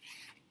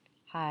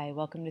Hi,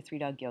 welcome to Three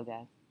Dog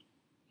Yoga.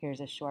 Here's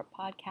a short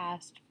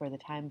podcast for the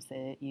times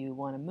that you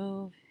want to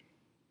move,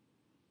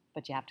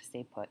 but you have to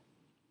stay put.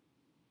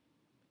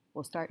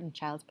 We'll start in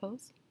child's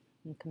pose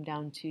and come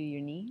down to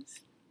your knees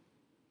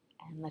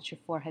and let your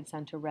forehead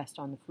center rest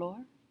on the floor.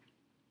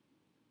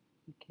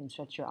 You can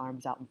stretch your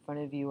arms out in front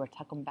of you or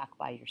tuck them back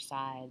by your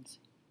sides.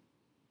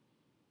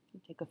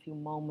 Take a few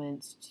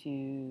moments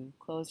to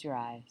close your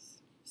eyes,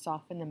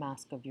 soften the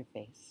mask of your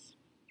face,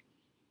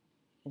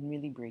 and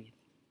really breathe.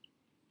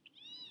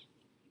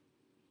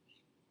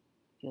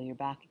 Feel your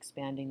back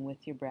expanding with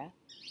your breath,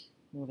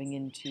 moving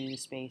into the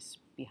space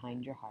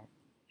behind your heart.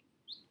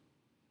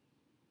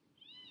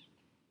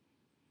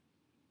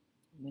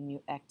 When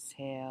you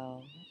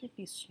exhale, let it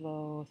be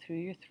slow through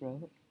your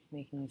throat,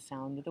 making the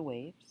sound of the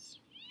waves.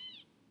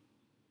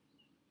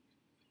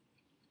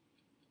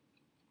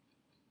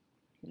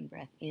 And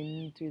breath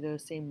in through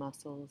those same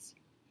muscles,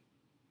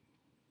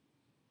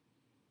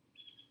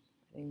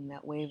 letting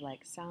that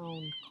wave-like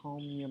sound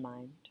calm your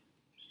mind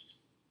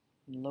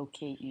and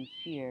locate you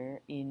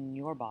here in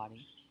your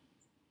body.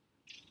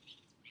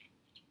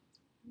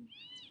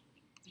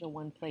 The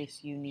one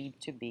place you need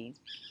to be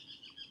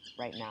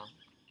right now.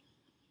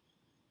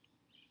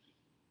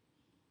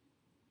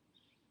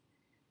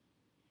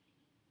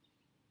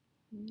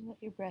 And let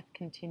your breath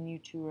continue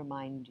to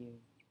remind you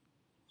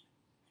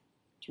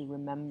to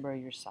remember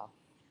yourself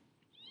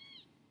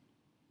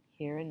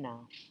here and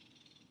now,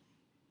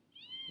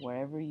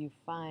 wherever you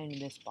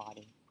find this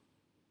body.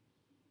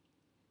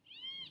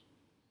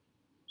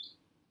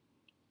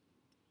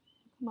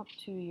 Come up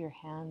to your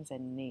hands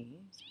and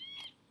knees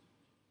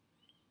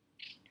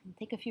and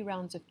take a few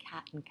rounds of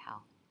cat and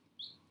cow,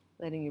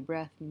 letting your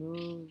breath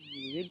move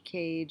your rib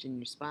cage and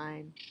your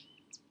spine,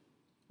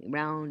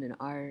 round and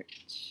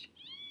arch.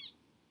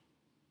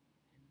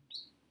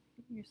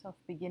 And yourself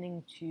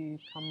beginning to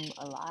come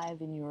alive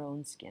in your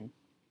own skin.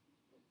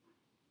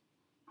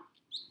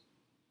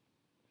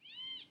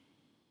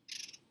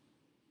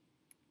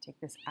 Take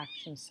this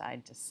action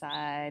side to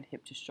side,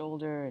 hip to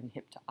shoulder, and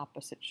hip to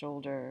opposite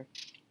shoulder.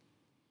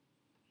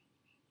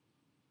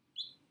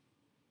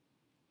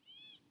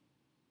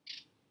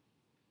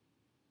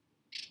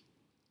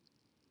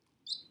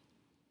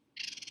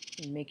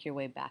 And make your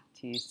way back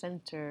to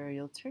center.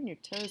 You'll turn your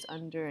toes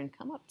under and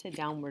come up to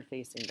downward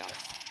facing dog.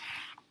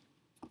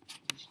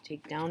 As you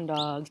take down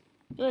dog,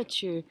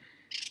 let your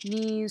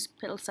knees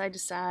pedal side to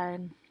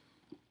side.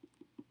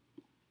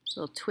 A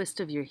little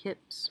twist of your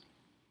hips.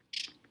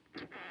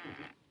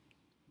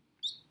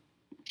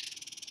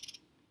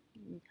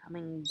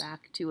 Coming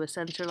back to a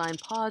center line,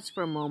 pause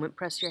for a moment,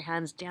 press your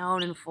hands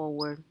down and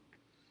forward.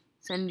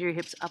 Send your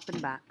hips up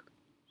and back.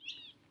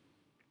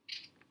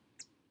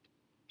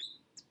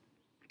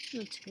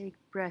 And take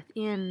breath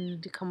in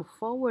to come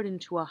forward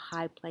into a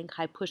high plank,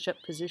 high push-up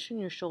position,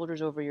 your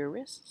shoulders over your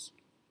wrists.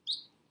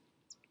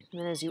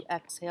 And then as you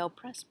exhale,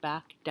 press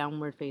back,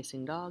 downward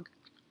facing dog.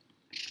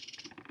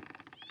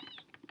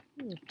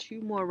 And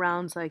 2 more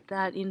rounds like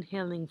that,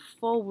 inhaling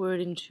forward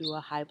into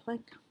a high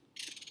plank.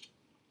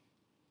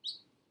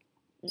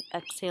 And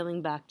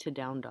exhaling back to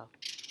down dog.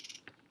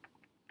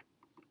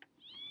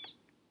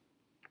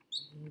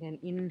 And then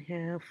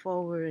inhale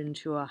forward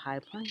into a high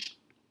plank.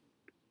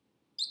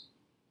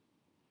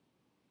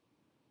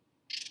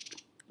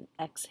 And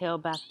exhale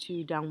back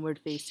to downward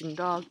facing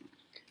dog.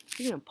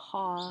 You're going to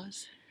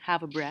pause,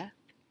 have a breath.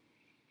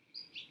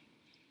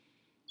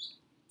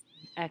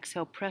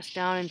 Exhale, press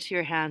down into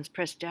your hands,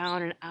 press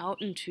down and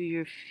out into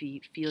your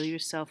feet. Feel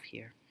yourself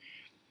here.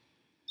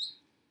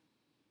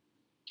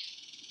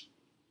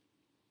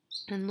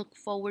 And look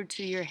forward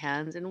to your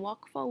hands and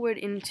walk forward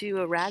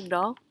into a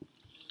ragdoll.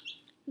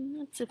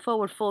 That's a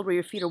forward fold where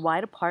your feet are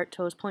wide apart,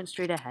 toes point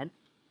straight ahead.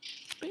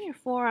 Bring your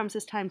forearms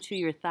this time to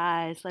your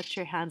thighs. Let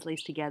your hands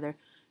lace together.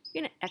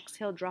 You're going to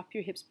exhale, drop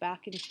your hips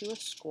back into a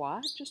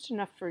squat, just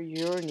enough for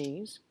your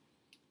knees.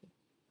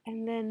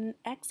 And then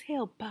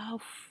exhale, bow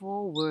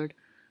forward.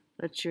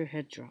 Let your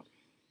head drop.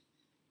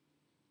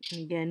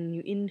 Again,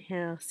 you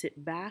inhale,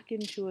 sit back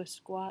into a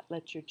squat,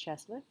 let your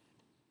chest lift.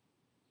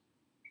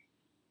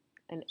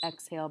 And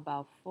exhale,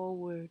 bow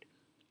forward.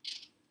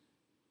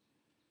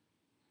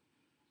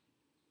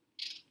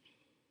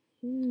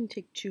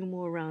 Take 2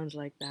 more rounds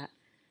like that.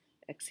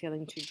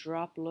 Exhaling to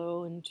drop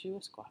low into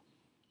a squat.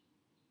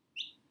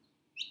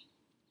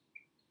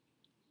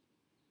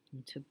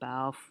 And to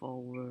bow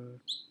forward.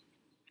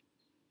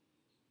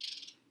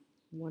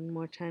 One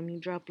more time, you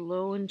drop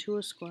low into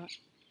a squat.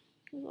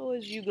 As low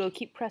as you go,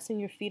 keep pressing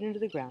your feet into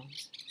the ground.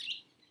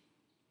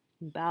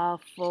 Bow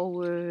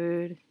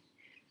forward.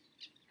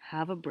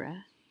 Have a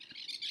breath.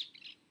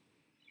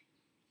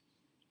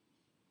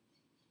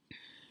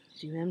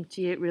 As you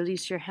empty it,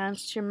 release your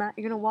hands to your mat.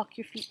 You're going to walk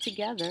your feet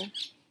together.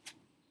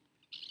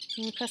 You're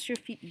going to press your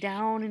feet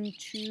down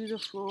into the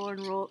floor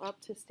and roll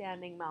up to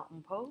standing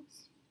mountain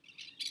pose.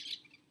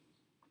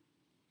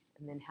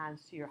 And then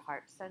hands to your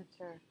heart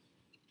center.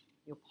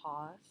 You'll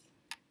pause.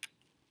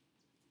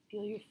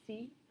 Feel your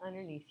feet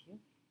underneath you.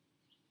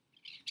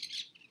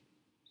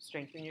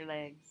 Strengthen your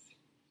legs.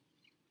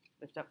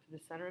 Lift up to the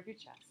center of your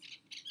chest.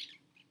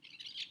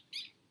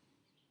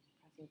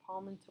 pressing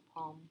palm into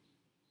palm,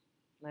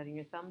 letting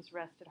your thumbs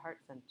rest at heart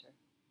center.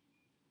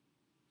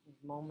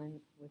 A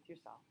moment with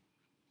yourself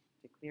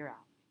to clear out.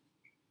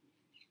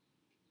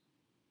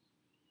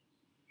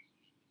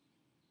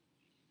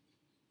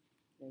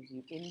 As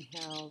you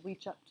inhale,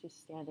 reach up to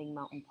standing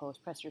mountain pose.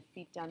 Press your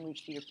feet down,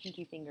 reach to your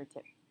pinky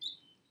fingertip.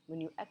 When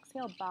you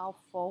exhale, bow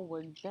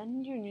forward,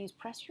 bend your knees,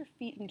 press your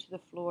feet into the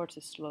floor to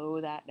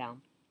slow that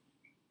down.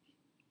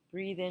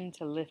 Breathe in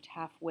to lift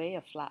halfway,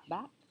 a flat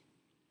back.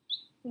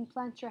 Then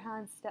plant your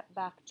hands, step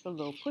back to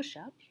low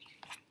push-up.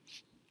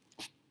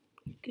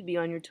 You could be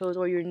on your toes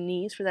or your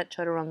knees for that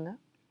chaturanga.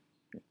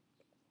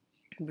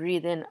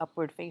 Breathe in,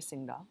 upward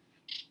facing dog.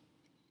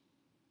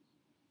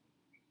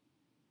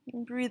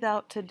 And breathe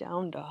out to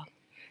down dog.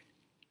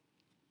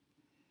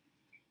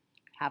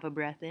 Have a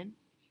breath in.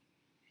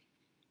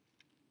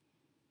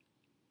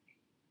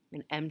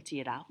 And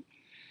empty it out.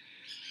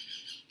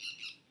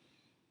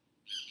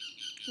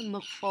 And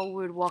look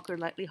forward, walk or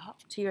lightly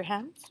hop to your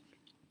hands.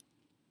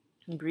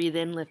 And breathe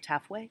in, lift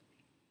halfway.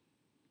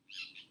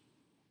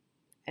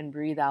 And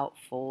breathe out,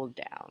 fold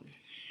down.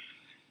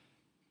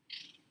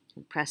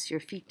 And press your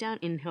feet down,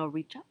 inhale,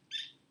 reach up.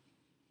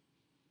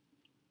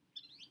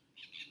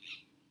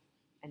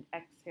 And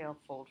exhale,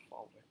 fold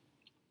forward.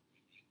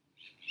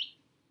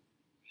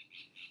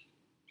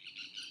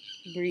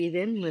 Breathe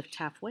in, lift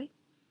halfway.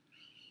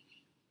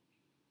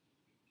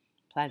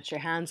 Plant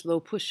your hands, low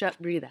push up,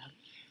 breathe out.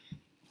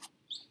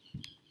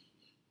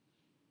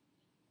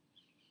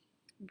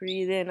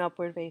 Breathe in,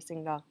 upward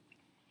facing dog.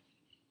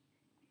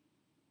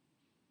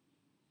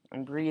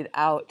 And breathe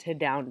out to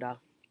down dog.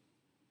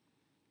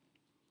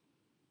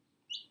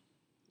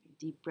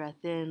 Deep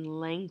breath in,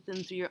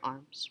 lengthen through your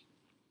arms.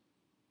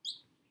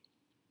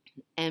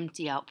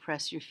 Empty out,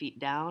 press your feet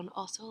down,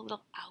 also a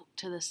little out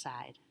to the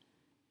side.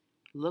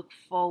 Look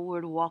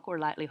forward, walk or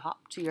lightly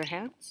hop to your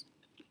hands.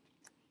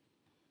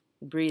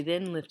 Breathe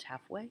in, lift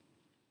halfway.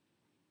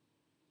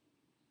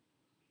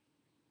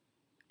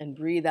 And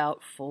breathe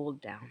out,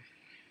 fold down.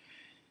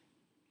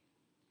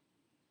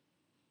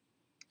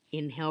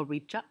 Inhale,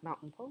 reach up,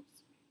 mountain pose.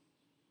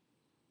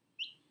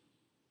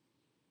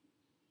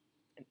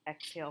 And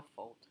exhale,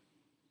 fold.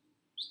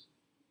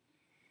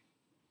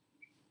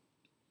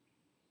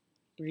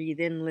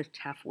 Breathe in, lift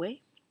halfway.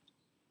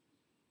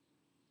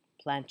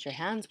 Plant your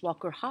hands,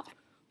 walk or hop,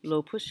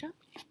 low push-up.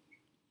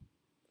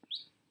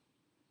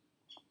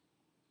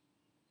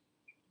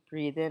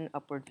 Breathe in,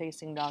 upward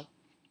facing dog.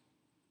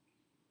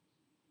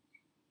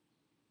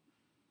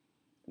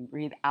 And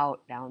breathe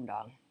out, down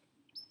dog.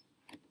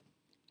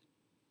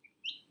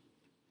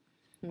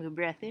 Move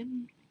breath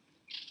in.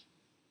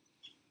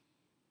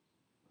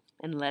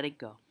 And let it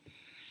go.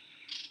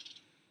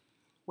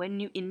 When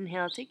you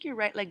inhale, take your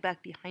right leg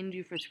back behind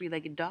you for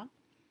three-legged dog.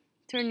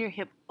 Turn your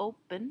hip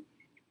open.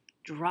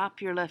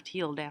 Drop your left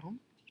heel down.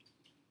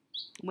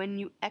 When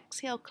you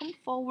exhale, come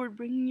forward,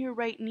 bring your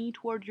right knee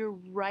toward your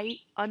right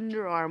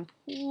underarm.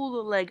 Pull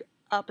the leg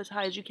up as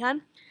high as you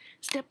can.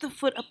 Step the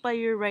foot up by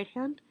your right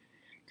hand.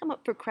 Come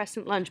up for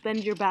crescent lunge.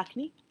 Bend your back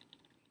knee.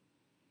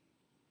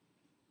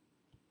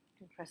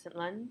 And crescent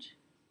lunge.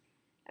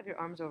 Have your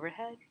arms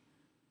overhead,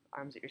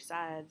 arms at your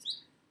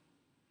sides.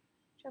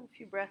 You have a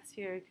few breaths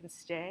here. You can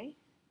stay.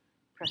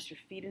 Press your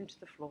feet into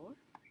the floor.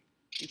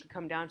 You could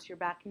come down to your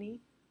back knee,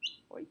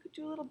 or you could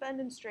do a little bend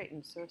and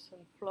straighten, so some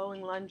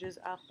flowing lunges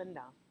up and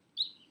down.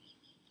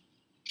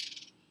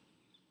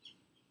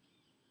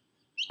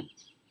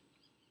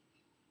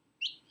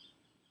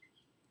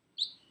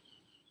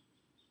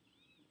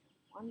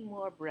 One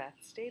more breath.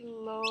 Stay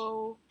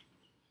low.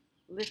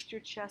 Lift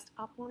your chest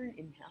up on an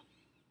inhale.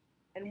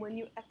 And when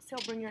you exhale,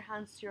 bring your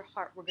hands to your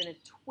heart. We're going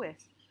to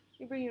twist.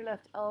 You bring your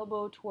left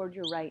elbow toward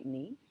your right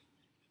knee.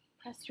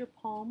 Press your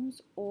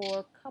palms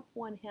or cup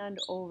one hand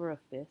over a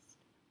fist.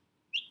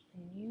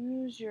 And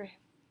use your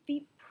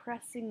feet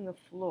pressing the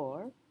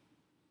floor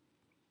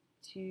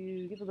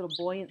to give a little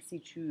buoyancy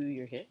to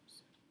your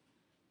hips.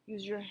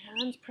 Use your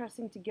hands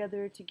pressing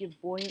together to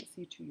give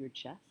buoyancy to your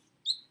chest.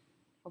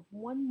 Have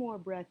one more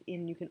breath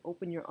in. You can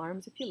open your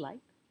arms if you like.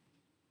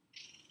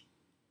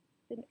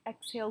 Then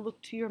exhale,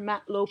 look to your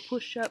mat, low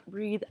push-up,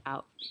 breathe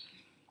out.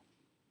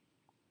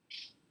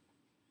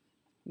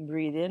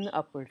 Breathe in,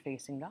 upward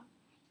facing dog.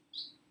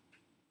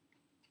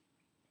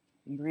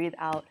 Breathe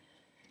out,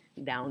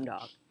 down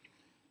dog.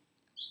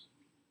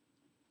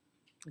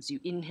 As you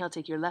inhale,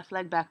 take your left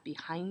leg back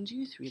behind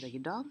you,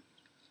 three-legged dog.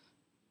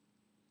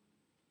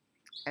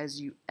 As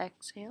you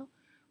exhale,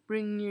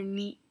 bring your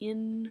knee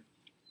in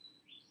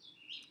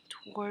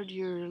toward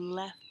your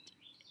left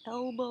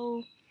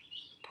elbow.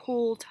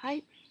 Pull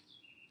tight.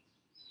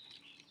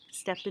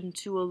 Step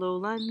into a low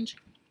lunge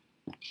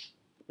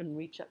and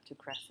reach up to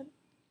crescent.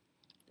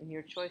 And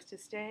your choice to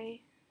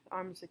stay,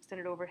 arms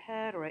extended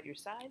overhead or at your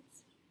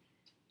sides,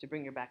 to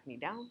bring your back knee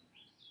down,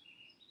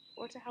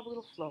 or to have a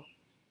little flow,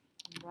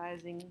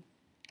 rising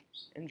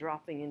and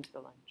dropping into the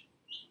lunge.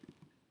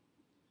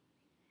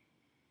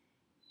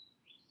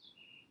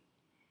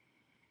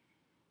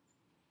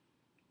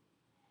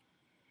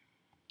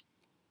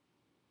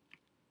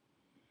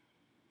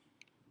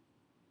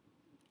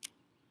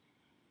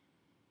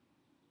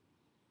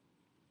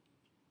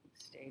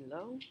 Stay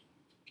low.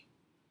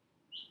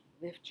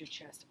 Lift your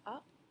chest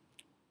up.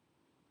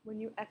 When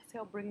you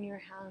exhale, bring your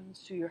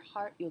hands to your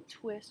heart. You'll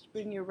twist.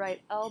 Bring your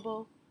right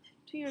elbow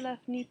to your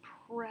left knee.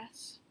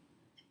 Press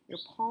your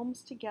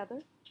palms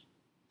together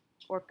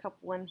or cup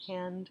one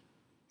hand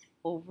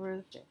over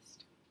the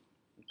fist.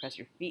 You press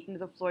your feet into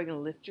the floor. You're going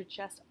to lift your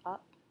chest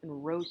up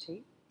and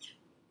rotate.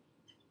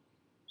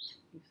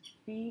 Use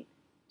feet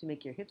to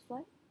make your hips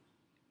light.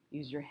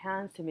 Use your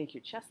hands to make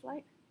your chest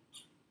light.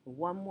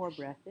 One more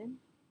breath in.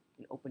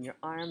 And open your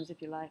arms if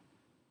you like.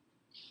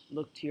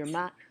 Look to your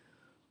mat.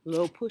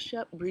 Low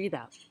push-up. Breathe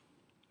out.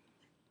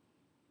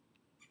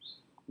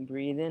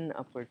 Breathe in,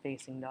 upward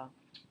facing dog.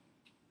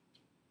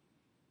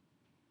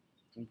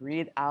 And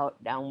breathe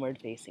out, downward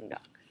facing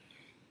dog.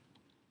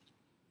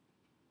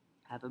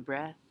 Have a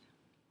breath.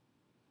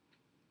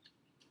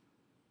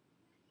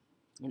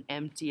 And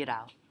empty it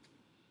out.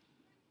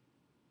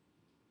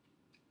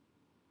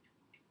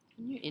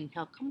 And you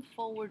inhale, come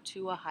forward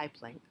to a high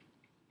plank.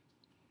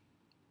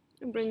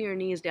 And bring your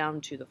knees down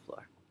to the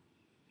floor.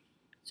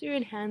 So you're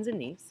in hands and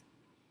knees.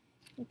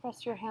 And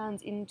press your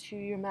hands into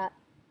your mat.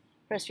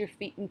 Press your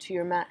feet into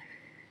your mat.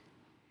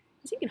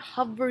 So you can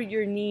hover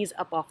your knees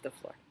up off the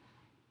floor.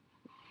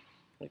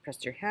 You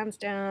press your hands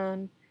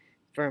down.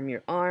 Firm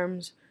your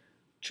arms.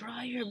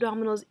 Draw your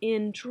abdominals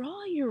in.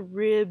 Draw your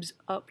ribs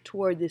up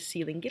toward the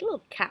ceiling. Get a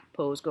little cat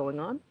pose going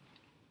on.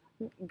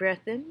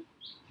 Breath in.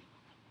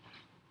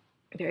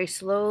 Very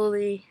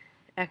slowly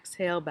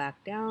exhale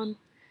back down.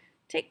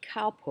 Take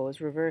cow pose.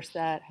 Reverse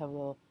that. Have a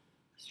little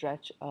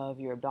stretch of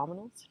your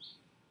abdominals.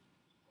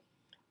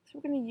 So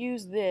we're going to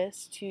use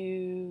this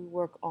to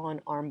work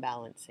on arm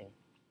balancing.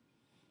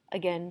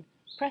 Again,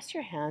 press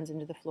your hands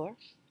into the floor.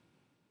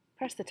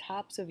 Press the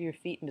tops of your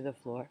feet into the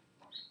floor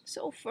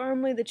so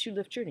firmly that you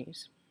lift your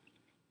knees.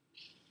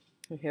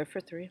 I'm here for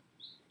 3,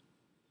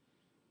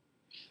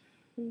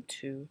 and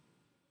 2,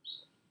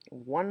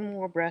 one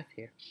more breath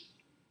here.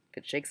 If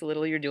it shakes a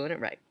little, you're doing it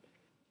right.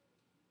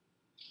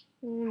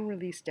 And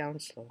release down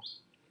slow.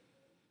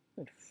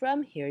 And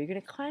from here, you're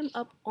going to climb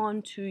up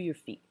onto your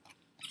feet.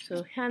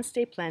 So hands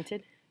stay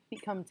planted,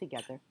 feet come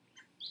together.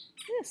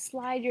 You're going to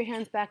slide your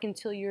hands back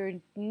until your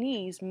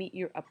knees meet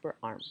your upper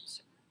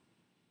arms.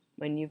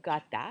 When you've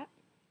got that,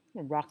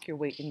 rock your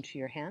weight into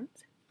your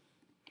hands.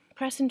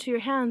 Press into your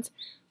hands.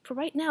 For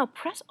right now,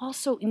 press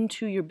also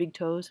into your big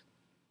toes.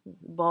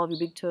 The ball of your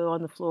big toe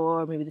on the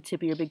floor, maybe the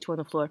tip of your big toe on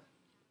the floor.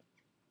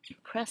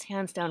 Press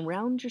hands down,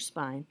 round your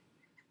spine.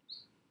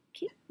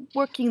 Keep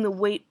working the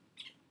weight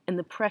and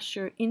the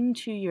pressure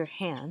into your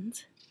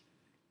hands.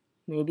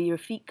 Maybe your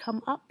feet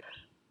come up,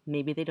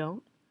 maybe they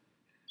don't.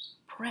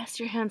 Press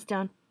your hands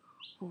down,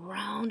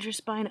 round your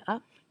spine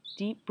up.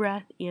 Deep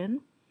breath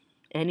in,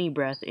 any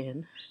breath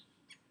in.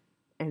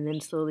 And then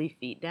slowly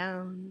feet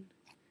down.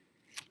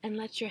 And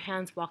let your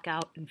hands walk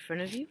out in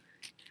front of you.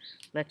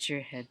 Let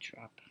your head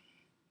drop.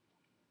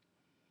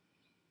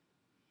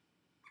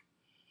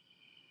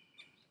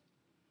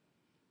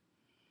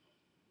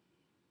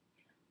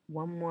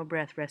 One more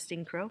breath,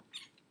 resting crow.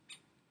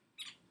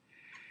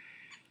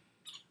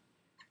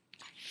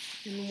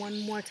 And one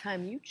more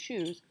time, you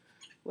choose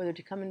whether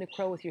to come into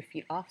crow with your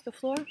feet off the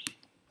floor,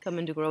 come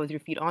into crow with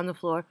your feet on the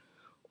floor,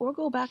 or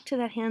go back to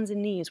that hands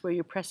and knees where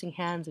you're pressing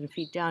hands and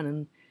feet down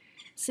and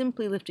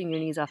simply lifting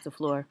your knees off the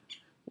floor,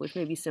 which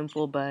may be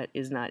simple but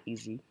is not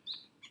easy.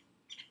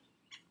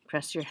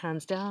 Press your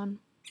hands down,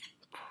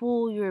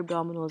 pull your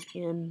abdominals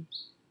in.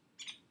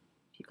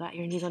 If you got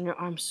your knees on your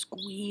arms,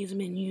 squeeze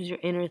them in, use your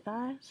inner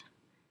thighs.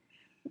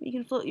 You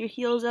can float your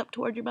heels up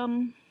toward your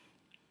bum.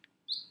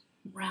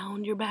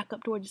 Round your back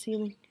up toward the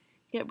ceiling.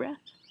 Get breath.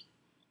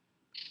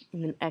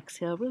 And then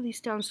exhale, release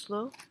down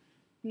slow.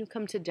 And you'll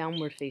come to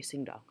downward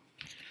facing dog.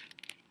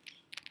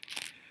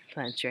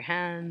 Plant your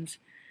hands.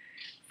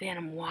 Fan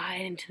them wide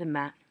into the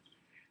mat.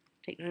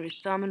 Take your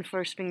thumb and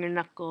first finger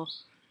knuckle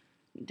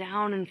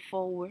down and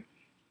forward.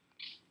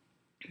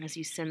 As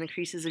you send the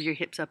creases of your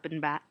hips up and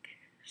back.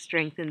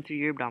 Strengthen through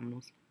your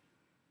abdominals.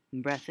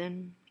 And breath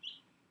in.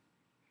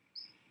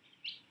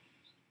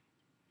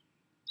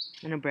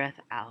 And a breath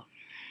out.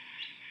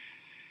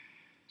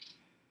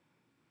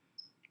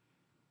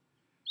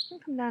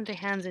 And come down to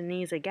hands and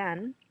knees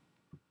again.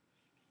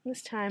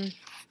 This time,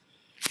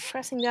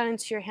 pressing down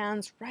into your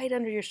hands right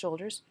under your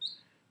shoulders.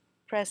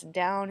 Press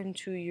down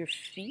into your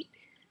feet.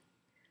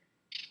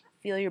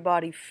 Feel your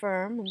body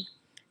firm and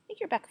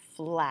make your back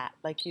flat,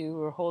 like you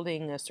were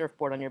holding a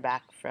surfboard on your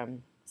back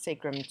from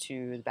sacrum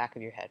to the back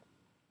of your head.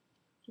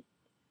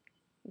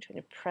 You're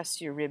trying to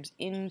press your ribs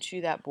into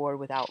that board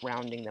without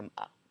rounding them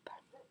up.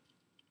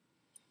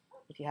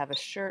 If you have a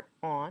shirt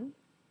on,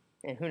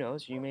 and who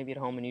knows, you may be at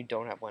home and you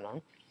don't have one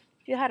on.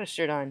 If you had a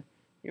shirt on,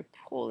 you're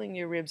pulling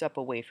your ribs up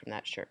away from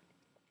that shirt.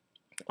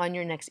 On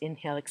your next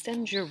inhale,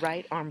 extend your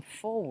right arm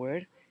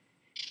forward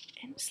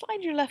and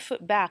slide your left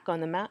foot back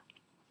on the mat.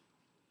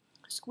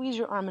 Squeeze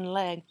your arm and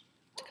leg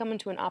to come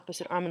into an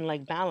opposite arm and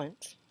leg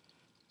balance.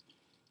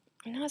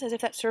 And now it's as if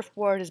that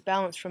surfboard is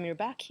balanced from your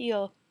back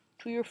heel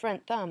to your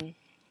front thumb.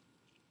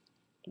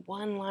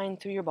 One line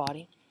through your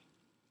body.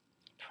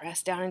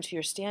 Press down into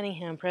your standing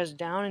hand. Press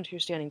down into your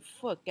standing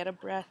foot. Get a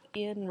breath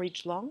in.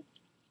 Reach long.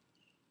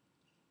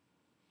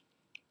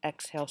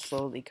 Exhale,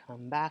 slowly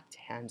come back to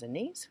hands and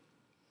knees.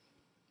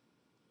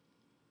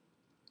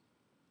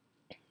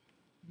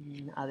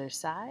 Other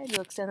side,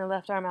 you'll extend the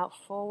left arm out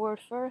forward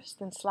first,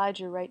 then slide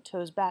your right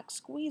toes back.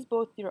 Squeeze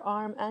both your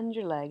arm and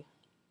your leg.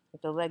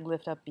 Let the leg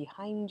lift up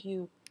behind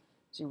you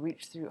as you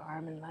reach through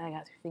arm and leg,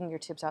 out through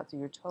fingertips, out through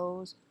your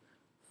toes.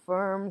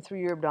 Firm through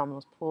your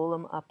abdominals. Pull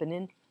them up and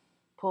in.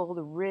 Pull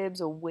the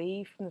ribs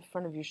away from the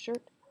front of your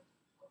shirt.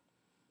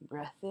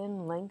 Breath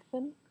in,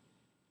 lengthen.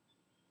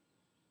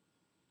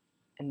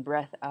 And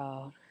breath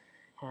out,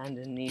 hand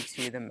and knee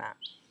to the mat.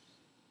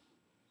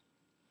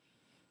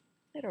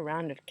 Get a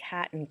round of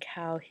cat and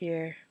cow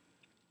here.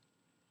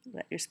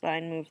 Let your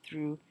spine move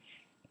through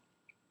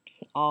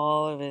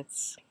all of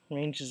its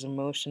ranges of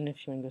motion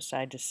if you want to go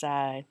side to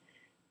side.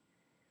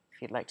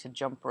 If you'd like to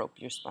jump rope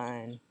your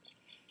spine.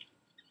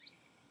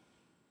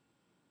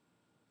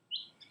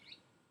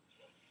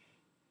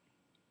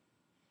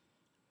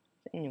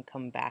 Then you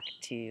come back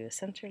to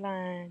center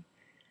line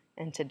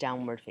and to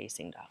downward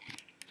facing dog.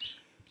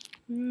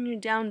 Your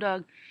down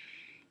dog,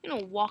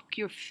 walk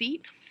your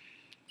feet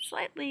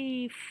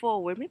slightly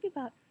forward, maybe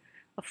about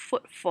a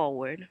foot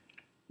forward.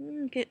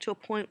 Get to a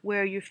point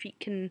where your feet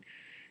can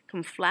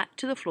come flat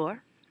to the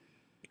floor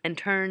and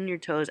turn your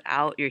toes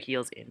out, your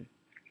heels in.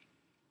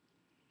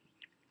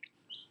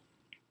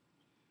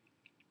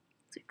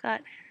 So you've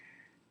got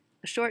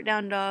a short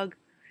down dog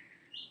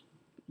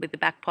with the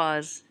back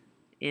paws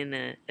in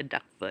a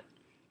duck foot.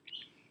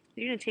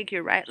 You're going to take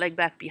your right leg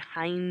back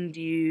behind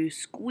you,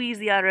 squeeze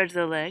the outer edge of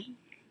the leg,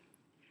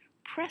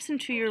 press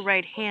into your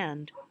right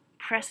hand,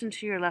 press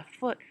into your left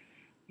foot.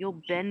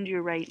 You'll bend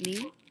your right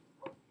knee,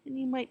 and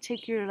you might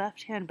take your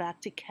left hand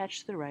back to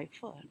catch the right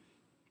foot.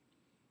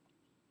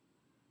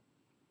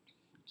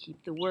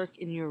 Keep the work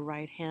in your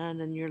right hand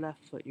and your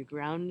left foot. You're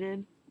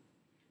grounded,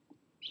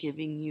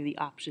 giving you the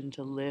option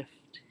to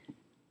lift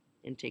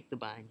and take the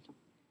bind.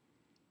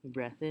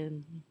 Breath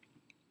in.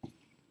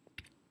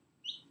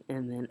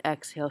 And then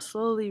exhale,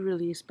 slowly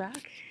release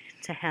back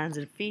to hands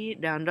and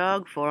feet, down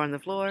dog, 4 on the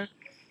floor.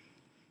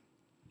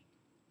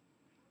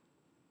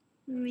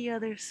 And the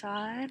other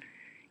side,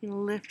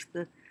 lift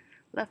the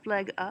left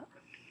leg up,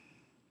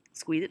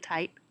 squeeze it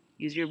tight,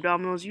 use your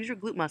abdominals, use your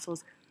glute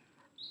muscles,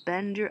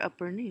 bend your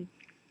upper knee.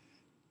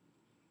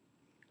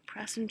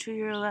 Press into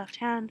your left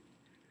hand,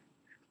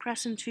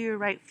 press into your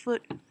right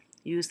foot,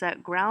 use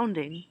that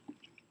grounding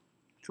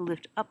to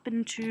lift up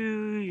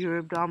into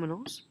your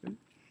abdominals. And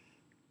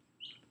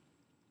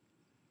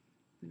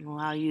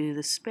allow you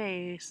the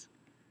space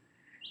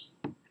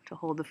to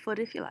hold the foot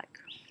if you like.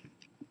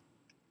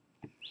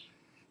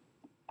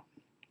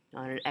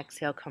 On an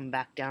exhale, come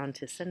back down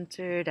to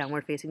center,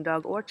 downward facing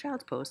dog or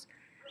child's pose.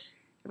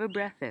 Have a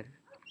breath in.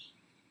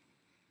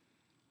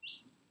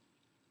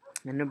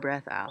 And a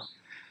breath out.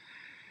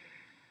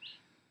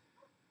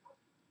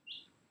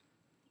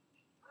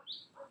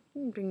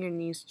 And bring your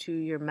knees to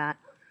your mat.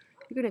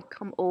 You're going to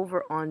come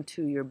over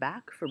onto your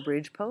back for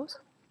bridge pose.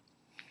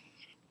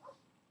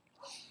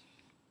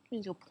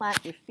 Means you'll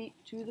plant your feet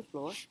to the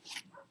floor.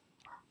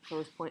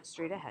 Toes point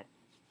straight ahead.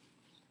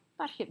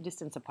 About hip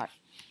distance apart.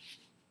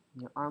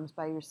 Your arms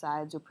by your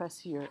sides. You'll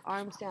press your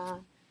arms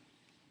down.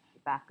 The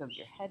back of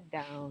your head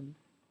down.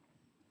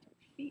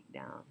 Feet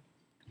down.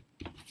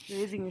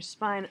 Raising your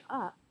spine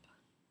up.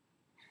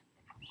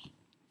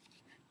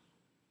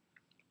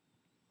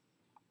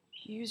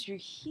 Use your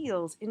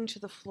heels into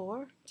the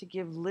floor to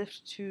give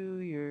lift to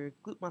your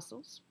glute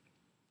muscles.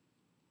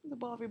 The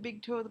ball of your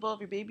big toe, the ball of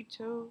your baby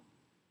toe.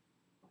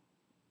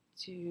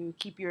 To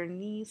keep your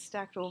knees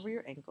stacked over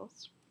your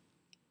ankles.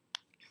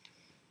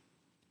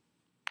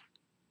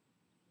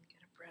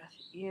 Get a breath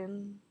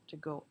in to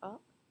go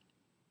up.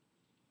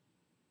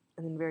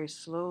 And then very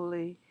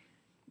slowly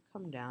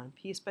come down.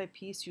 Piece by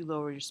piece, you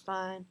lower your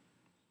spine.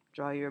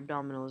 Draw your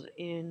abdominals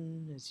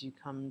in as you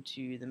come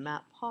to the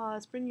mat.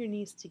 Pause. Bring your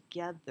knees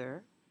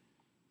together.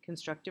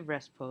 Constructive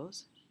rest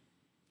pose.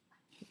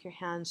 Take your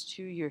hands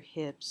to your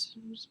hips.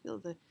 Just feel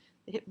the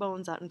hip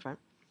bones out in front.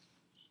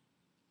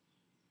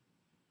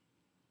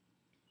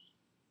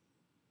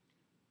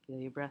 Feel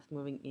your breath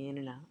moving in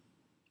and out.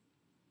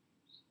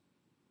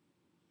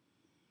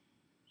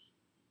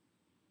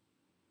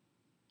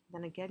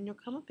 Then again, you'll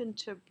come up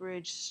into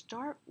bridge.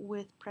 Start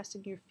with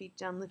pressing your feet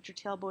down. Lift your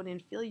tailbone in.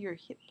 Feel your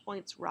hip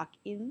points rock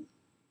in.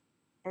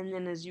 And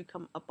then as you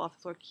come up off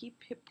the floor,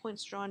 keep hip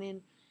points drawn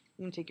in.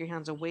 You can take your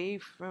hands away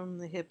from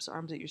the hips,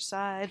 arms at your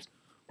sides,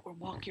 or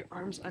walk your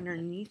arms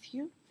underneath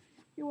you.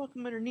 You're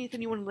welcome underneath,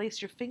 and you want to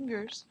lace your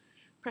fingers.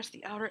 Press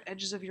the outer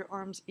edges of your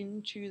arms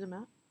into the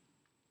mat.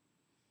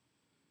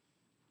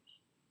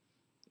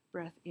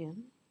 Breath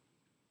in.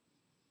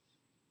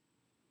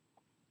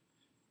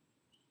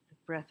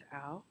 Breath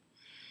out.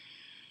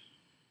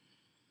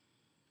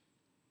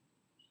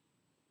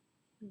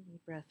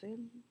 Breath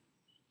in.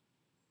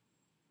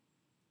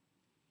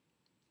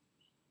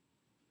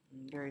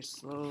 And very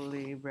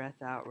slowly,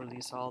 breath out,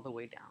 release all the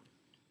way down.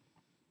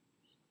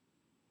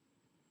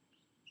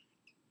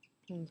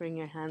 And bring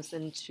your hands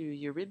into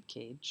your rib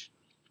cage.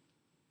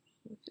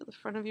 Feel the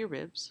front of your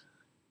ribs.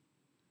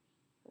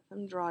 Let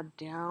them draw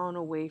down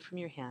away from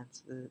your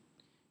hands so that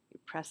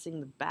you're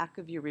pressing the back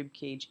of your rib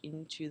cage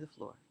into the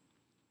floor.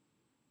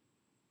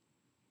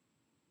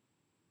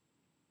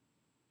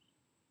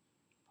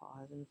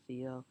 Pause and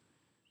feel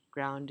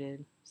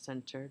grounded,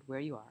 centered where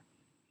you are.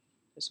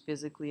 Just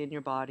physically in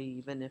your body,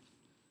 even if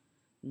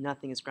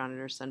nothing is grounded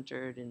or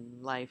centered in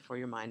life or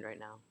your mind right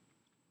now.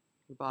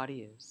 Your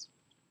body is.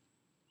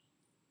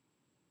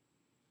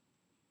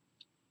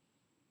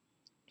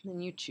 And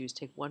then you choose,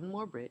 take one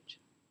more bridge,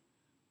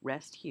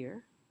 rest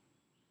here,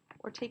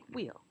 or take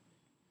wheel.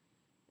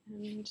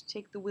 And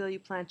take the wheel, you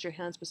plant your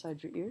hands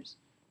beside your ears.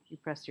 You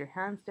press your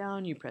hands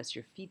down, you press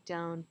your feet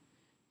down.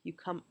 You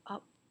come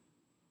up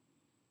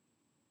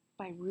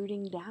by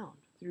rooting down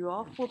through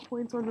all 4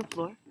 points on the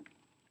floor.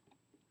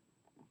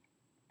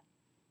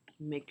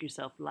 Make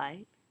yourself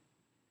light.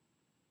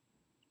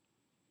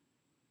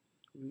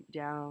 Root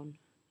down,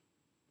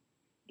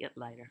 get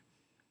lighter.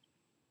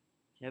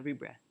 Every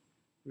breath,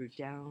 root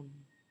down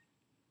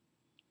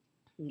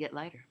and get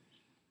lighter.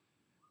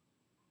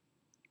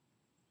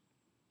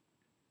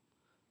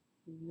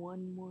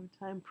 One more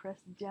time, press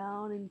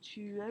down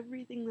into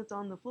everything that's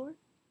on the floor.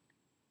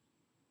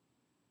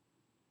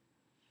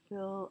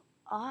 Fill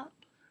up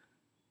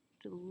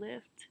to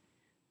lift,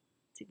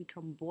 to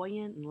become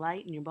buoyant and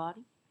light in your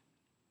body.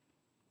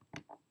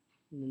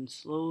 And then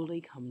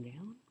slowly come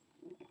down.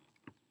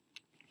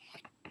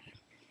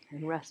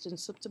 And rest in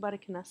Supta Baddha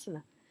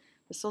Konasana.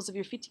 The soles of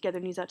your feet together,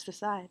 knees out to the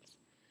sides.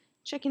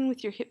 Check in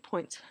with your hip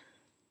points.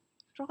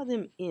 Draw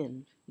them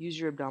in. Use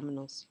your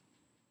abdominals.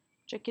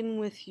 Check in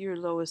with your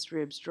lowest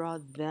ribs. Draw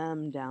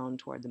them down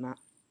toward the mat.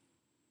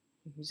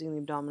 Using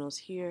the abdominals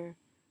here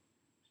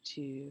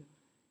to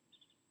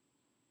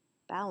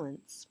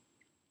balance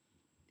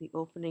the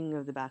opening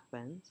of the back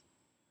bends,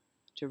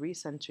 to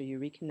recenter you,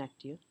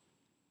 reconnect you.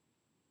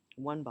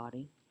 One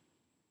body,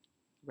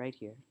 right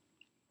here.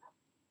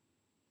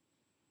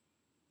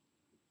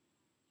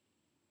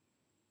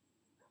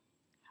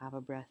 Have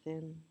a breath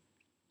in.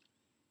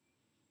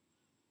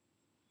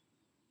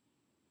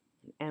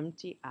 And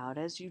empty out.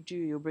 As you do,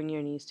 you'll bring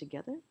your knees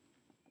together.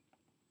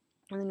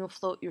 And then you'll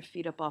float your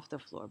feet up off the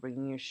floor,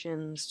 bringing your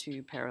shins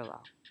to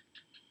parallel.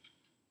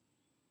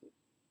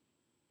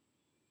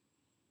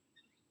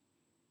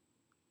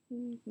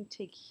 You can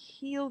take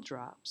heel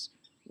drops,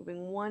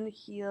 moving one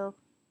heel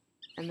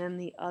and then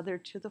the other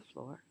to the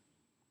floor.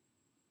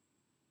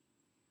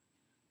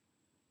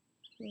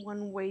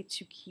 One way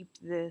to keep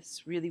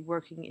this really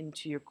working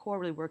into your core,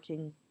 really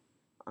working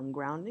on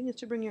grounding, is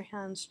to bring your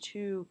hands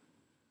to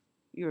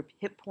your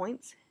hip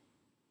points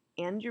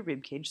and your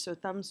rib cage. So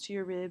thumbs to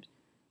your ribs,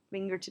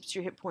 fingertips to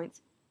your hip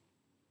points.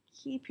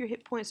 Keep your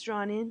hip points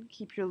drawn in.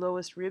 Keep your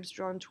lowest ribs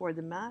drawn toward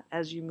the mat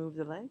as you move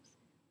the legs.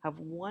 Have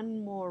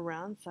one more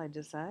round side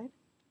to side.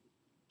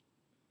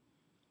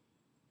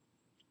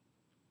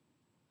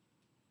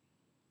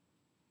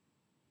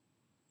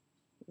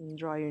 And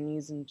draw your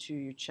knees into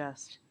your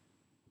chest,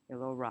 your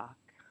little rock.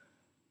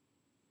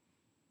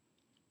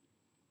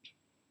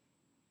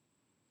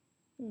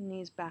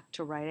 Knees back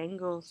to right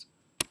angles.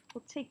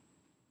 We'll take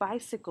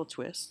bicycle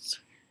twists.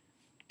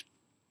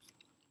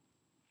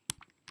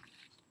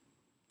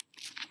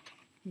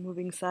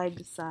 Moving side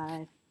to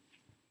side.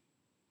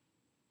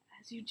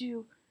 As you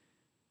do,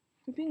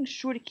 you're being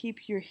sure to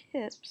keep your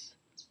hips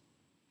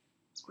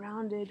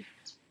grounded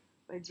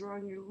by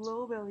drawing your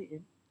low belly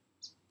in.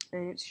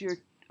 And it's your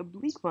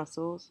oblique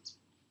muscles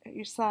at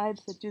your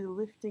sides that do the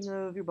lifting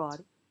of your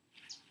body.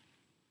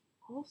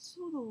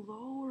 Also the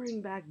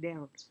lowering back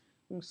down,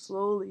 and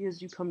slowly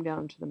as you come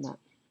down to the mat.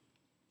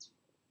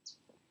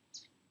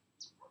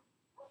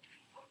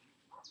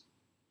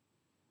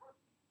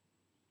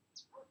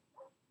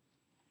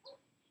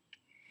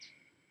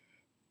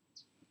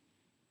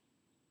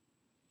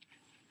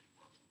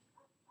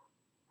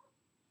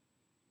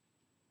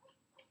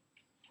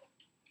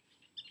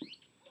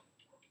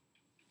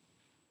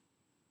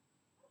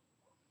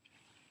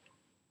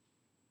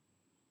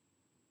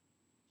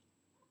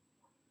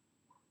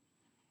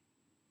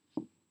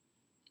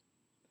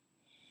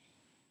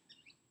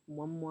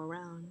 One more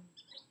round.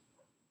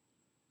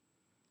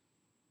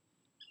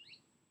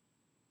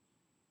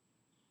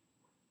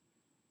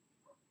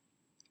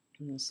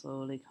 And then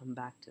slowly come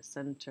back to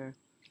center.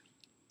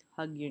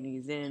 Hug your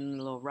knees in, a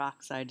little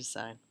rock side to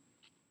side.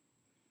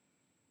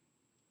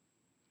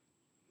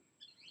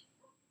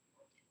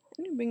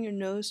 And you bring your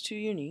nose to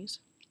your knees.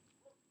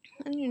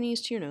 And your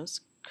knees to your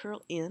nose.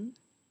 Curl in.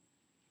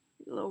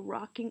 A little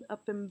rocking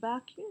up and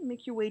back. You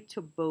make your way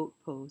to boat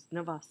pose,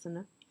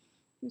 Navasana.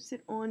 You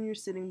sit on your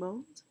sitting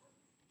bones.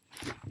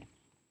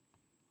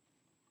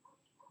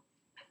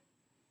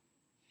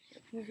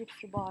 You get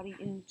your body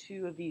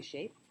into a V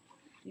shape.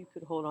 You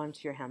could hold on to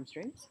your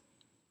hamstrings.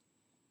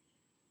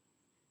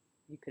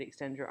 You could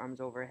extend your arms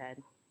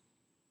overhead.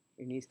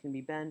 Your knees can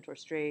be bent or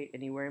straight,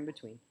 anywhere in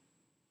between.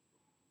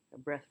 A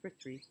breath for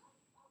 3,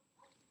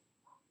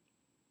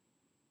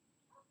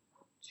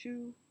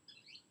 2,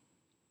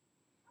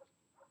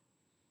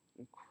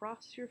 and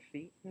cross your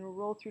feet and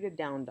roll through to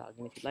down dog.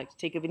 And if you'd like to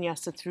take a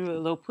vinyasa through a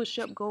low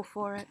push-up, go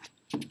for it.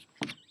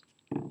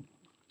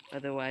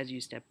 Otherwise, you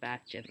step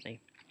back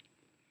gently.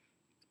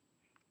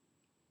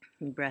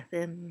 And breath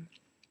in.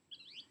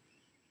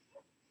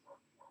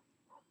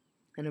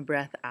 And a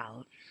breath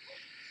out.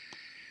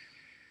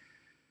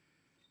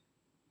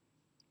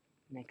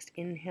 Next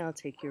inhale,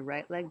 take your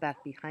right leg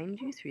back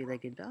behind you,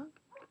 three-legged dog.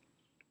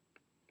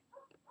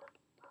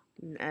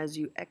 And as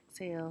you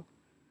exhale,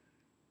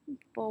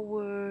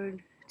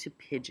 forward to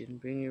pigeon.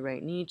 Bring your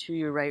right knee to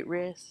your right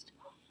wrist.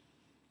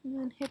 And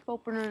then hip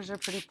openers are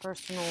pretty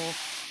personal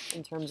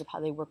in terms of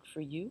how they work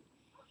for you.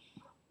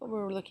 What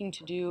we're looking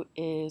to do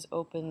is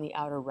open the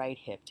outer right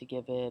hip to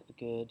give it a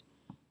good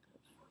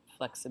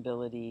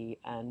flexibility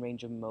and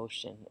range of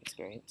motion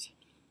experience.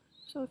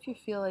 So if you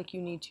feel like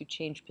you need to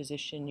change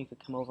position, you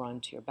could come over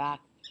onto your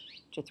back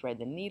to thread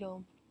the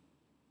needle.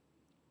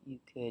 You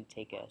could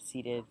take a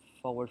seated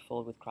forward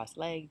fold with crossed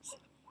legs.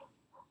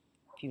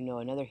 If you know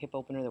another hip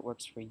opener that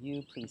works for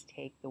you, please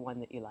take the one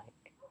that you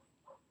like.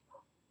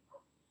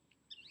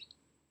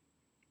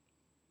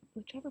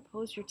 Whichever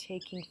pose you're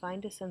taking,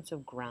 find a sense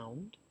of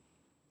ground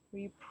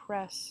where you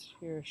press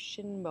your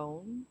shin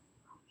bone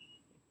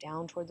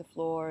down toward the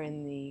floor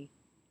in the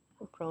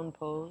prone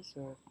pose,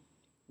 or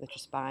let your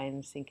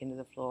spine sink into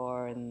the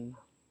floor and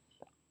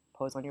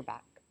pose on your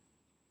back.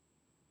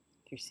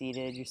 If you're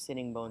seated, your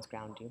sitting bones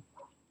ground you.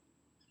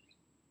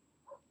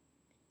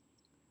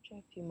 Try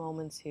a few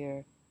moments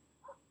here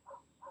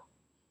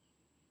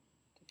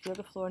to feel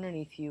the floor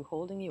underneath you,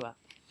 holding you up.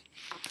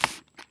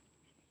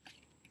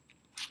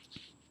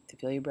 To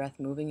feel your breath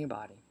moving your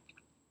body.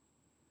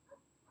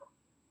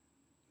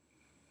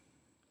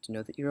 To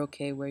know that you're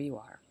okay where you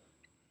are.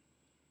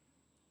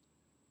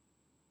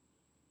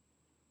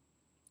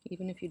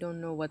 Even if you don't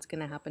know what's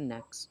going to happen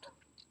next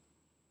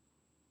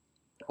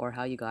or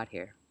how you got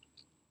here.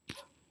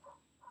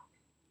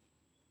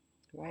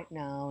 Right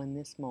now, in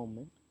this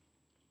moment,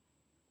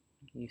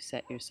 you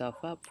set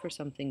yourself up for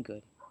something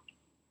good.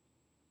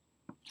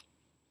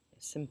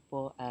 As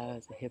simple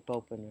as a hip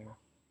opener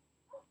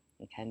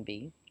it can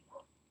be.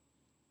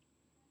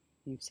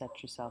 You've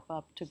set yourself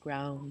up to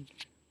ground,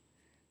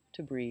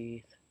 to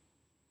breathe,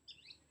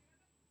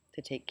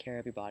 to take care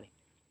of your body.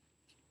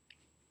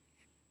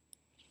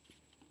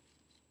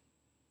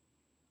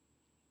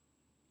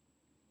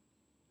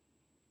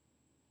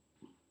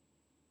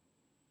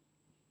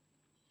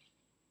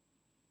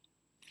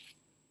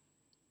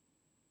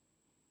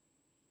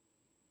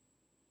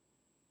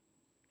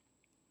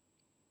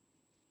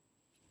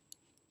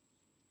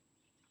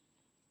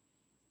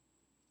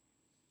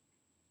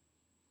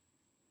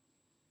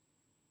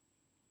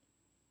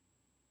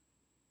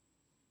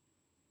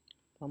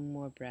 One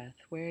more breath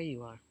where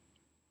you are.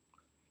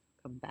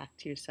 Come back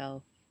to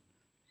yourself.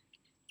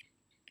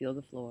 Feel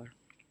the floor.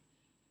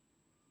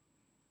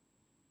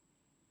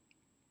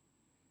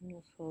 And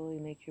you'll slowly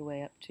make your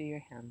way up to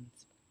your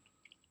hands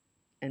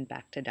and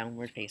back to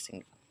downward facing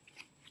dog.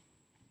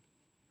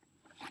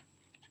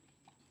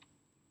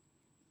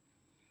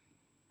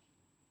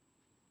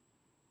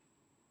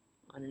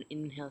 On an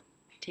inhale,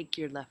 take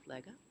your left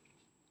leg up.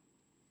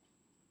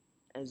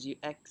 As you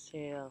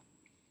exhale,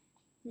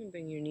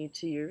 bring your knee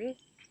to your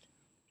wrist.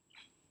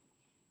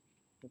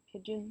 The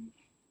pigeon.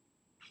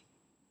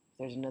 If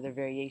there's another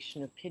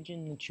variation of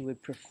pigeon that you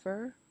would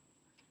prefer,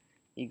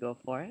 you go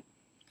for it.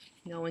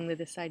 Knowing that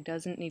this side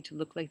doesn't need to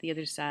look like the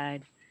other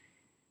side.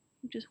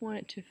 You just want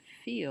it to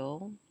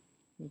feel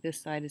like this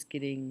side is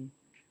getting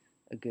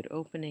a good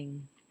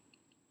opening,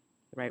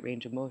 the right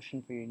range of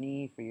motion for your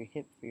knee, for your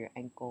hip, for your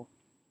ankle.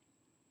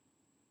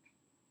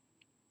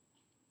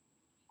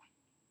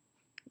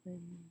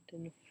 And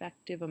an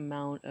effective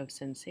amount of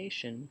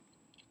sensation.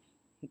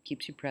 It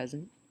keeps you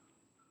present.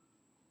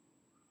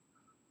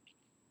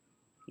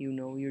 You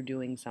know you're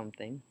doing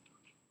something.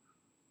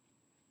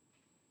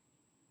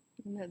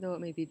 And that though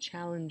it may be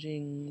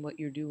challenging, what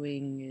you're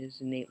doing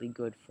is innately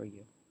good for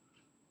you.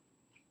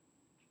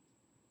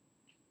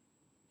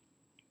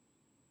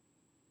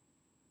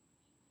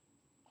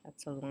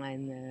 That's a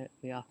line that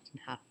we often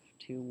have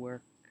to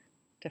work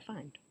to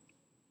find.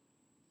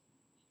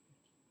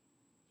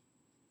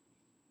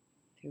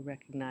 To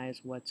recognize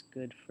what's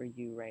good for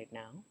you right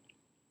now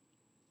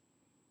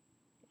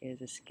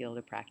is a skill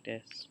to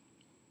practice.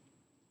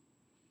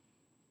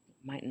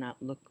 It might not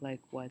look like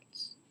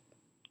what's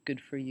good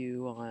for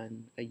you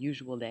on a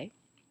usual day,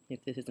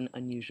 if this is an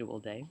unusual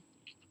day.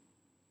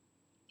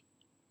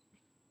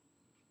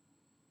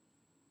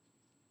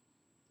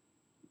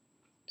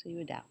 So you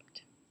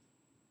adapt.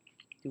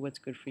 Do what's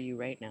good for you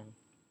right now.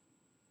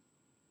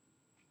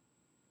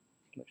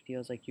 What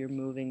feels like you're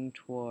moving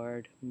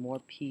toward more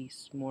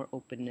peace, more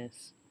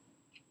openness,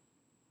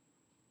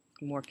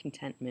 more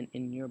contentment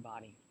in your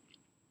body.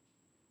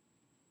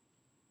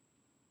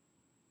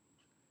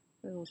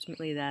 And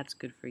ultimately, that's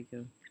good for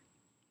you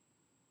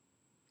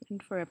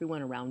and for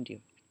everyone around you.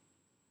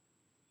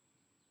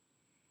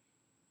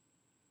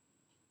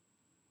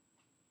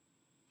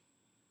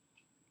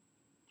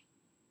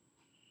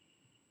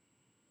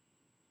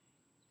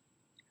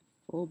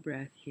 Full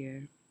breath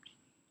here.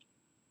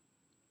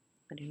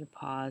 Letting the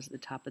pause at the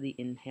top of the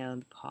inhale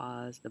and the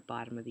pause at the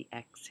bottom of the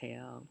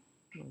exhale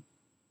will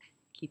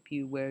keep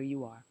you where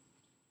you are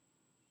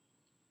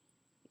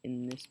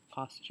in this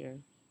posture,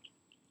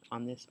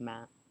 on this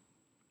mat,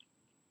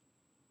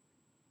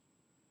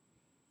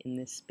 in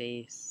this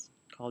space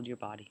called your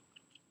body.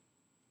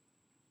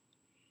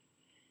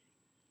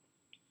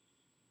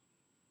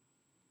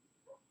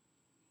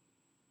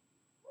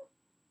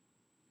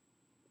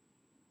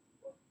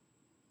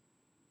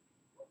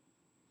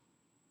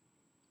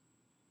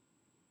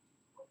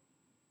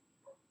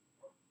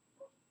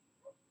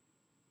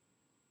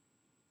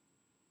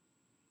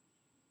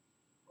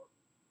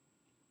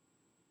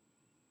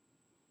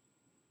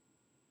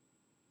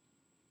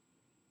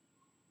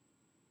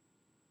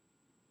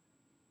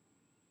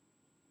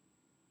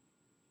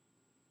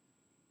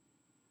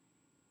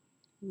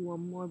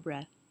 One more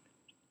breath.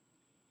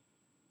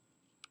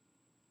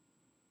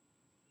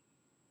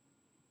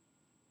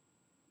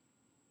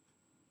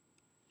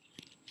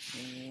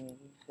 And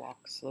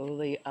walk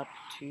slowly up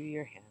to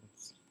your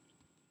hands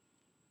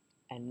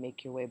and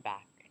make your way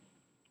back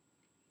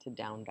to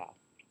down dog.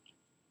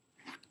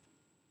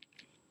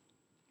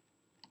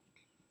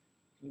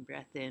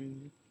 Breath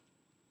in,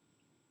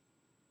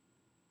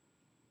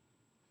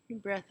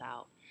 breath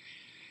out.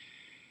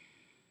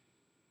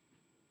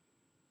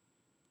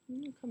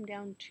 And you come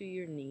down to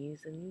your knees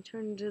and you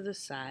turn to the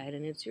side,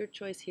 and it's your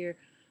choice here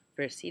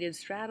for a seated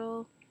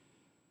straddle,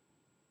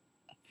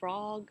 a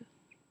frog,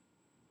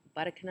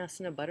 Baddha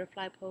Konasana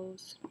butterfly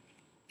pose.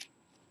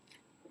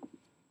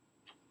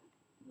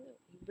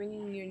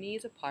 Bringing your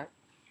knees apart.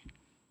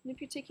 And if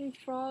you're taking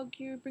frog,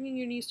 you're bringing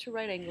your knees to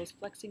right angles,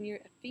 flexing your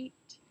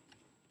feet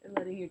and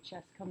letting your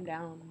chest come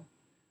down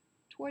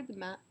toward the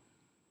mat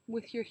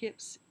with your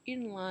hips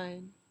in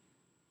line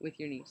with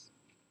your knees.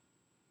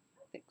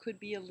 That could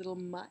be a little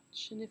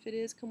much, and if it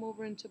is, come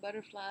over into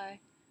butterfly,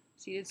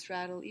 seated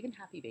straddle, even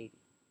happy baby.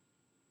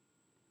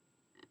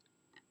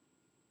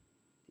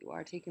 If you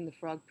are taking the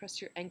frog,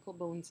 press your ankle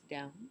bones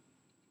down.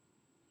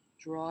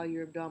 Draw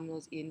your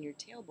abdominals in, your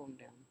tailbone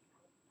down.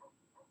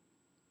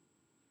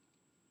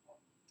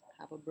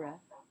 Have a breath.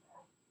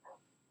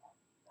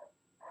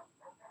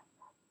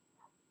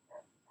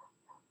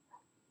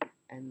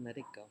 And let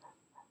it go.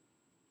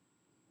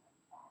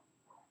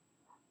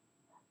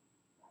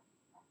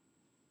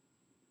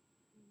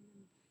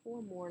 And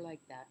 4 more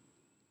like that.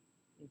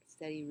 And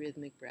steady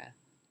rhythmic breath.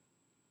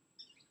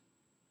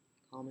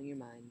 Calming your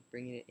mind,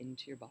 bringing it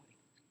into your body.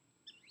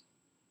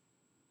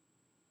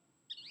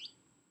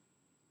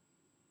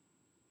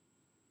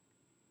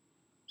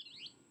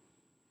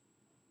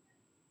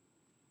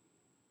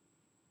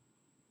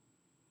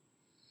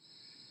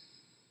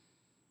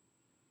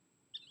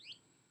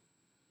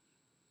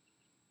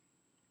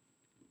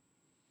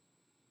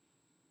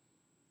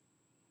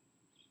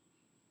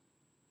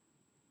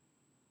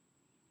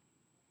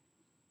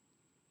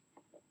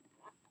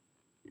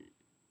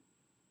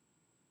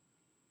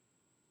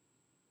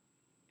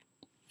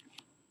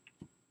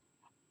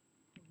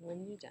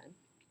 When you're done,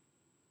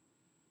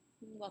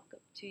 walk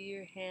up to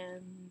your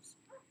hands.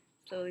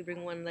 Slowly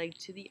bring one leg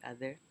to the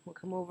other. We'll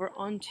come over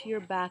onto your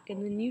back,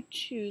 and then you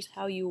choose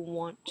how you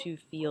want to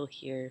feel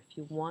here. If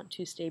you want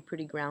to stay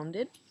pretty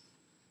grounded,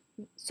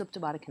 Supta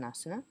Baddha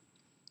Konasana.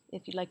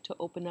 If you'd like to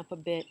open up a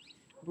bit,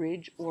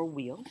 bridge or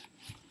wheel.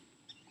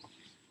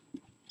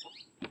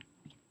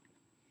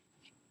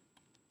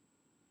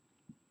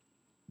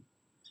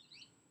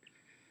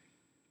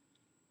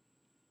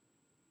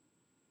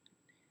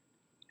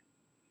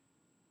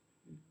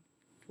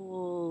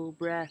 Full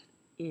breath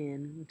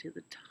in to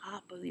the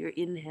top of your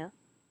inhale.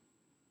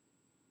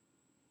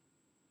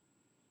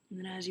 And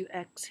then as you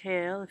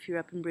exhale, if you're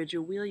up in bridge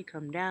or wheel, you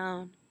come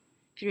down.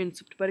 If you're in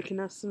Supta Baddha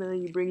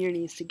Konasana, you bring your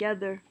knees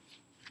together.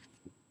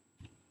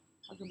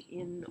 Hug them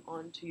in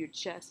onto your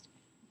chest.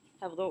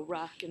 Have a little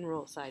rock and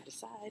roll side to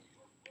side.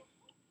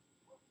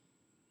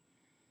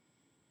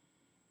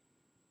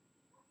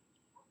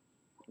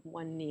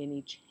 One knee in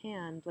each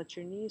hand. Let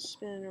your knees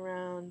spin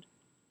around.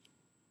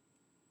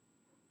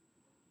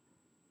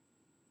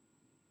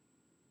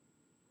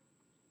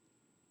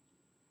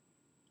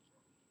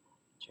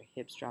 Let your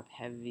hips drop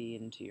heavy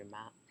into your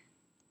mat.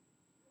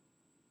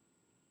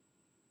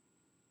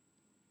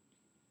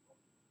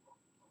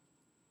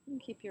 And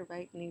keep your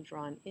right knee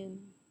drawn in.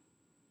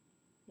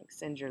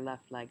 Extend your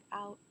left leg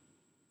out.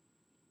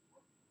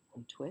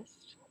 And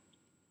twist.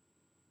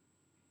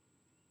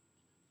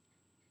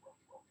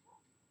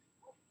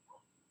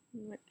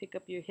 You might pick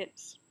up your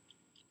hips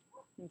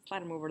and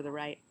slide them over to the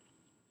right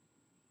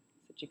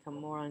so that you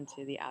come more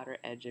onto the outer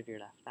edge of your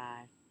left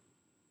thigh.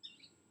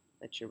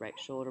 Let your right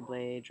shoulder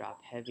blade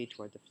drop heavy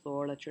toward the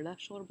floor. Let your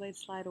left shoulder blade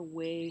slide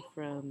away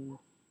from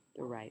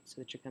the right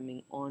so that you're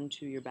coming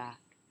onto your back,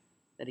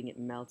 letting it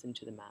melt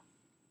into the mat.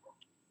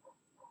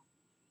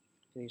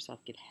 Feel yourself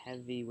get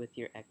heavy with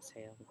your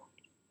exhale.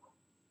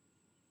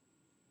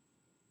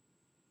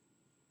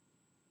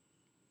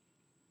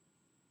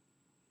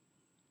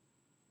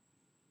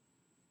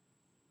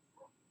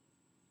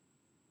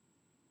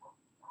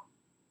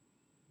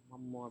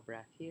 One more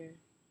breath here.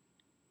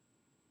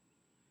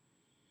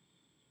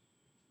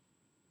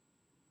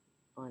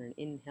 On an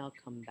inhale,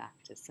 come back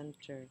to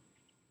center.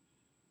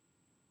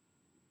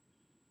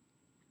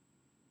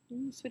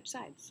 And switch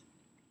sides.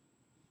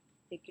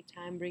 Take your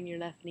time, bring your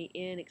left knee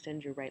in,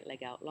 extend your right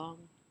leg out long,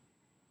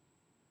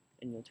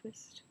 and you'll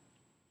twist.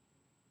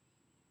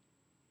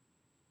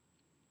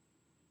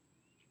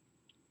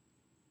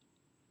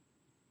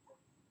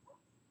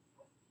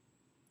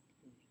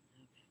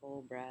 Have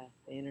full breath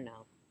in and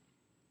out.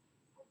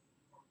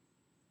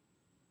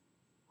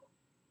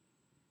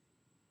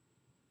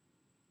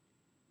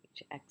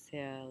 Each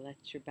exhale,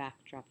 let your back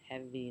drop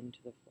heavy into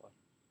the floor.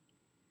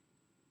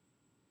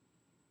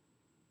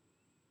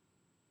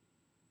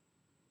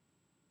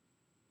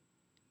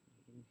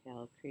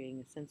 Inhale,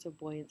 creating a sense of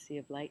buoyancy,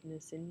 of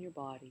lightness in your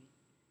body.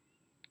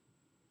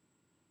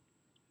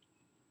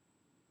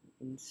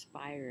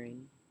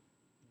 Inspiring,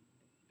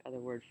 other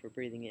word for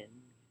breathing in.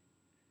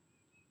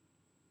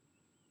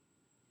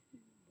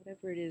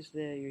 Whatever it is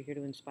that you're here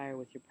to inspire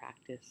with your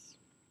practice.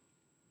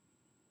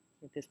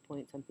 At this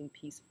point, something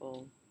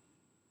peaceful.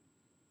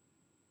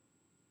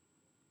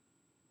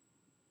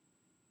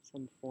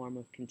 Some form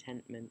of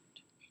contentment.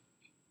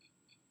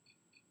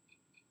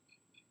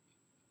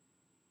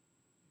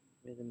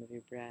 Rhythm of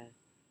your breath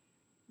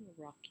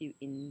will rock you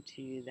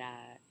into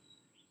that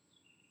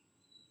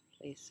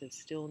place of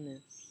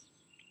stillness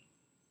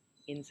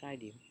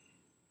inside you.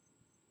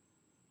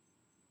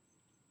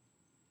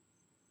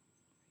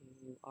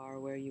 You are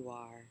where you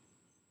are.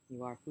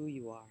 You are who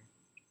you are.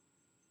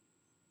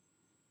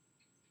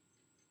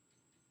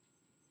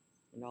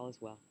 And all is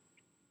well.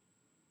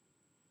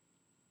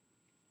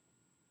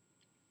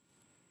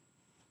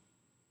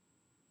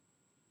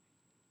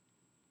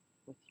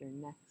 With your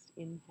next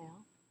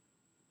inhale,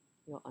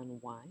 you'll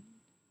unwind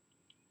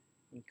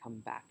and come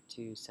back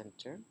to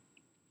center.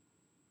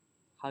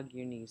 Hug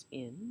your knees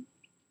in.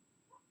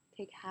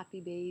 Take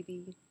happy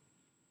baby.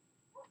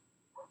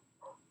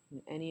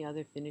 And any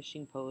other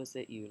finishing pose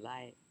that you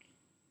like.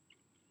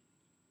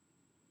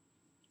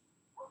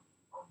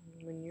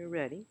 And when you're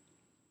ready,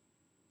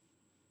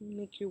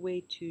 make your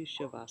way to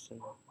Shavasana.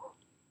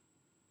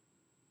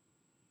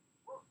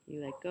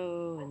 You let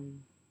go and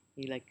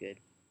you let good.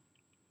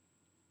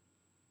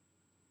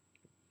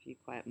 A few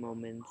quiet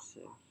moments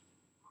of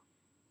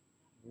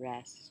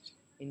rest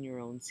in your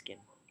own skin.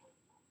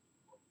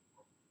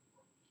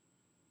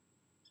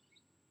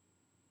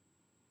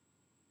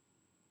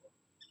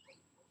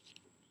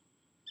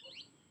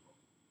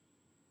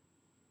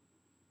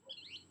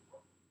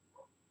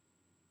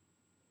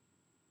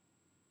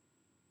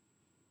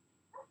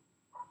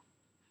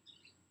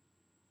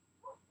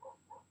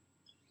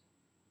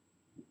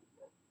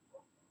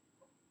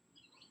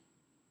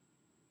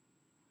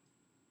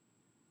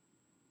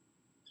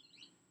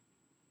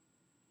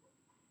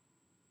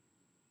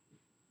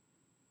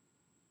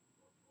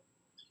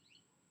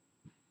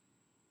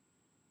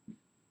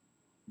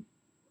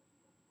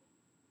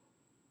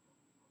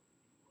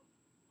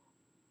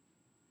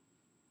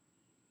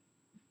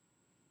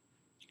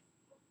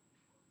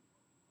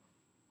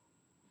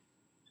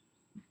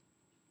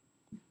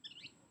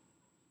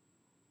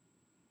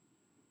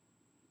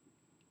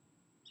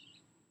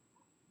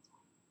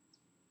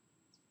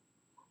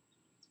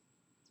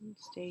 And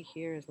stay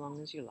here as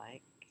long as you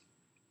like.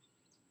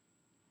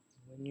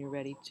 When you're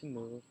ready to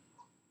move,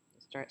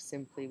 start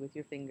simply with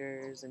your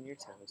fingers and your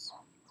toes.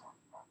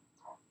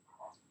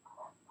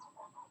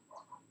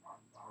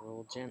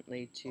 Roll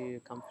gently to a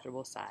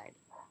comfortable side.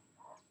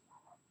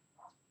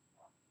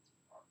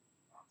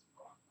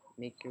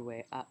 Make your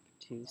way up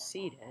to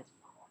seated.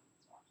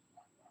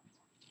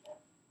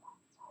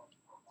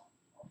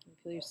 And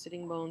feel your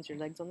sitting bones, your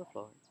legs on the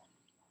floor,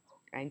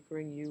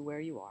 anchoring you where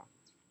you are.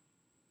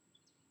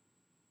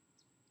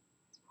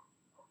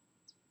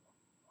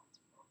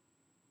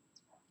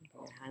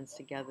 Put your hands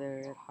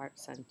together at heart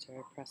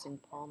center, pressing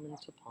palm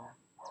into palm.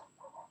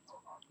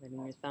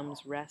 Letting your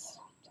thumbs rest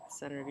to the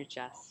center of your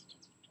chest.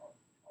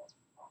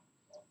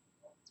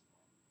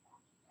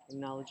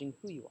 Acknowledging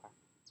who you are.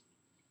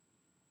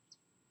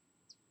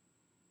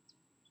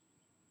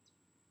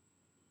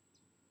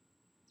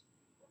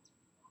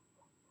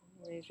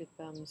 Raise your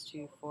thumbs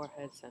to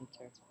forehead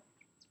center.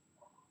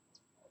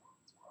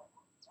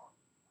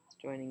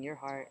 Joining your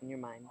heart and your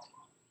mind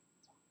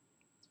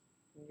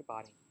and your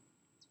body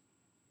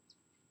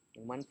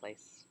in one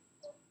place.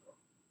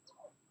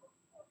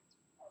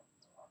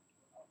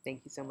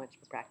 Thank you so much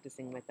for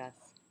practicing with us.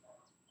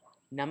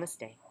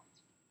 Namaste.